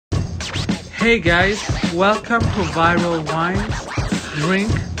Hey guys, welcome to Viral Wines. Drink,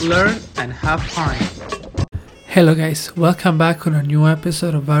 learn, and have fun. Hello guys, welcome back on a new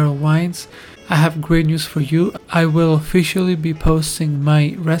episode of Viral Wines. I have great news for you. I will officially be posting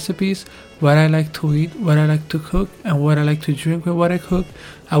my recipes, what I like to eat, what I like to cook, and what I like to drink with what I cook.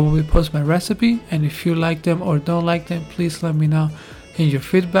 I will be posting my recipe, and if you like them or don't like them, please let me know in your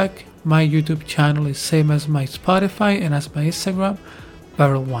feedback. My YouTube channel is same as my Spotify and as my Instagram,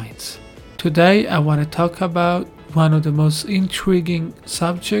 Viral Wines. Today I want to talk about one of the most intriguing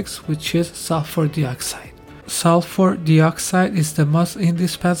subjects, which is sulfur dioxide. Sulfur dioxide is the most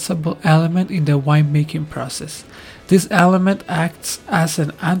indispensable element in the winemaking process. This element acts as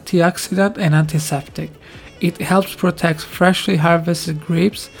an antioxidant and antiseptic. It helps protect freshly harvested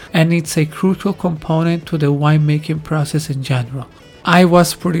grapes, and it's a crucial component to the winemaking process in general. I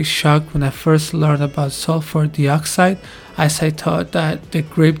was pretty shocked when I first learned about sulfur dioxide, as I thought that the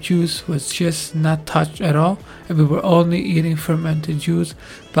grape juice was just not touched at all and we were only eating fermented juice,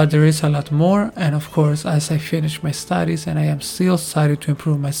 but there is a lot more. And of course, as I finish my studies and I am still studying to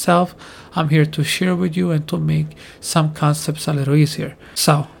improve myself, I'm here to share with you and to make some concepts a little easier.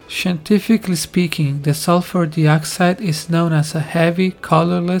 So, scientifically speaking, the sulfur dioxide is known as a heavy,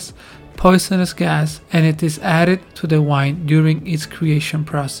 colorless, poisonous gas, and it is added to the wine during its creation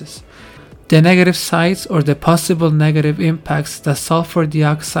process. The negative sides or the possible negative impacts that sulfur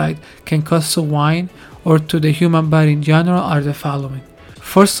dioxide can cause to wine or to the human body in general are the following.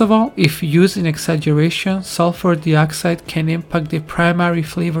 First of all, if used in exaggeration, sulfur dioxide can impact the primary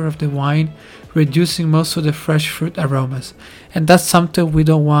flavor of the wine, reducing most of the fresh fruit aromas. And that's something we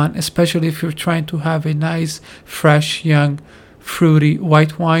don't want, especially if you're trying to have a nice, fresh, young, fruity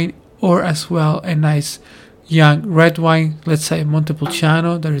white wine, or as well a nice young red wine, let's say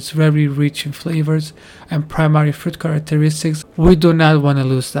Montepulciano, that is very rich in flavors and primary fruit characteristics. We do not want to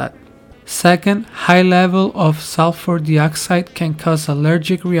lose that. Second, high level of sulfur dioxide can cause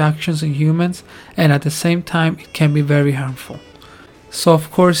allergic reactions in humans, and at the same time it can be very harmful. So of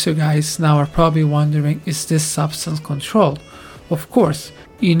course you guys now are probably wondering, is this substance controlled? Of course.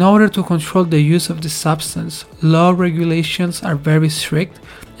 In order to control the use of this substance, law regulations are very strict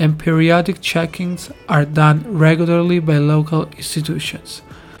and periodic checkings are done regularly by local institutions.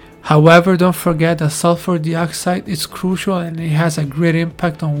 However, don't forget that sulfur dioxide is crucial and it has a great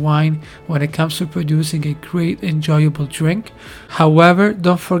impact on wine when it comes to producing a great enjoyable drink. However,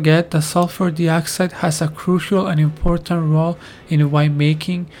 don't forget that sulfur dioxide has a crucial and important role in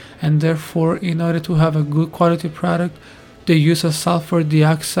winemaking, and therefore in order to have a good quality product, the use of sulfur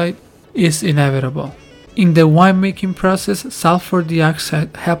dioxide is inevitable. In the winemaking process, sulfur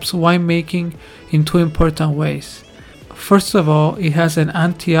dioxide helps winemaking in two important ways. First of all, it has an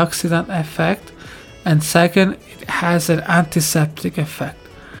antioxidant effect, and second, it has an antiseptic effect.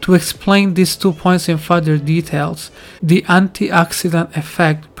 To explain these 2 points in further details, the antioxidant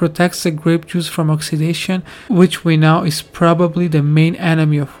effect protects the grape juice from oxidation, which we know is probably the main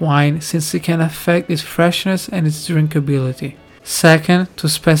enemy of wine since it can affect its freshness and its drinkability. Second, to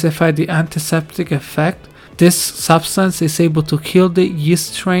specify the antiseptic effect, this substance is able to kill the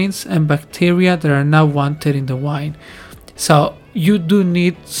yeast strains and bacteria that are not wanted in the wine. So you do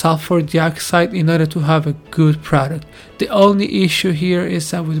need sulfur dioxide in order to have a good product. The only issue here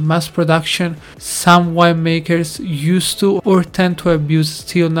is that with mass production, some winemakers used to or tend to abuse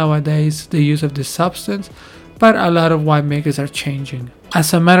still nowadays the use of this substance, but a lot of winemakers are changing.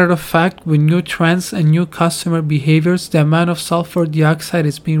 As a matter of fact, with new trends and new customer behaviors, the amount of sulfur dioxide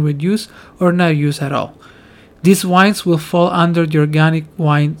is being reduced or not used at all. These wines will fall under the organic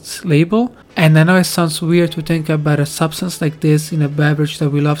wines label, and I know it sounds weird to think about a substance like this in a beverage that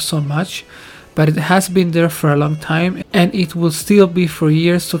we love so much, but it has been there for a long time and it will still be for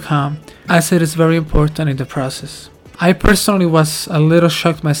years to come, as it is very important in the process. I personally was a little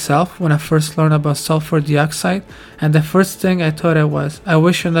shocked myself when I first learned about sulfur dioxide, and the first thing I thought I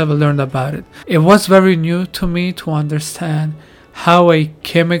wish I never learned about it. It was very new to me to understand how a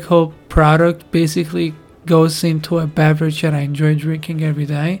chemical product basically goes into a beverage that I enjoy drinking every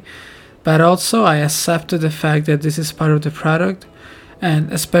day, but also I accepted the fact that this is part of the product,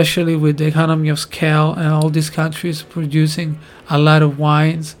 and especially with the economy of scale and all these countries producing a lot of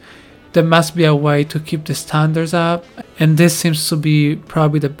wines, there must be a way to keep the standards up, and this seems to be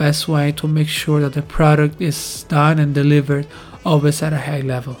probably the best way to make sure that the product is done and delivered always at a high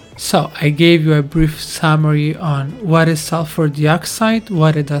level. So I gave you a brief summary on what is sulfur dioxide,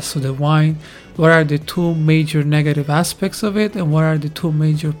 what it does to the wine, what are the two major negative aspects of it, and what are the two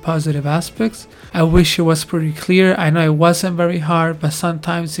major positive aspects. I wish it was pretty clear. I know it wasn't very hard, but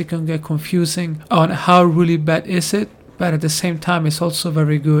sometimes it can get confusing on how really bad is it. but at the same time it's also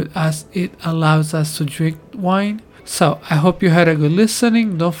very good as it allows us to drink wine. So I hope you had a good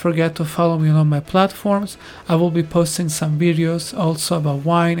listening. Don't forget to follow me on my platforms. I will be posting some videos also about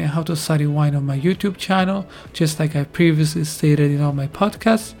wine and how to study wine on my YouTube channel, just like I previously stated in all my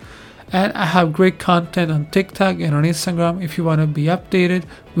podcasts. And I have great content on TikTok and on Instagram if you want to be updated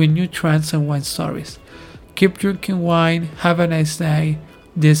with new trends and wine stories. Keep drinking wine. Have a nice day.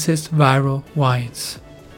 This is Viral Wines.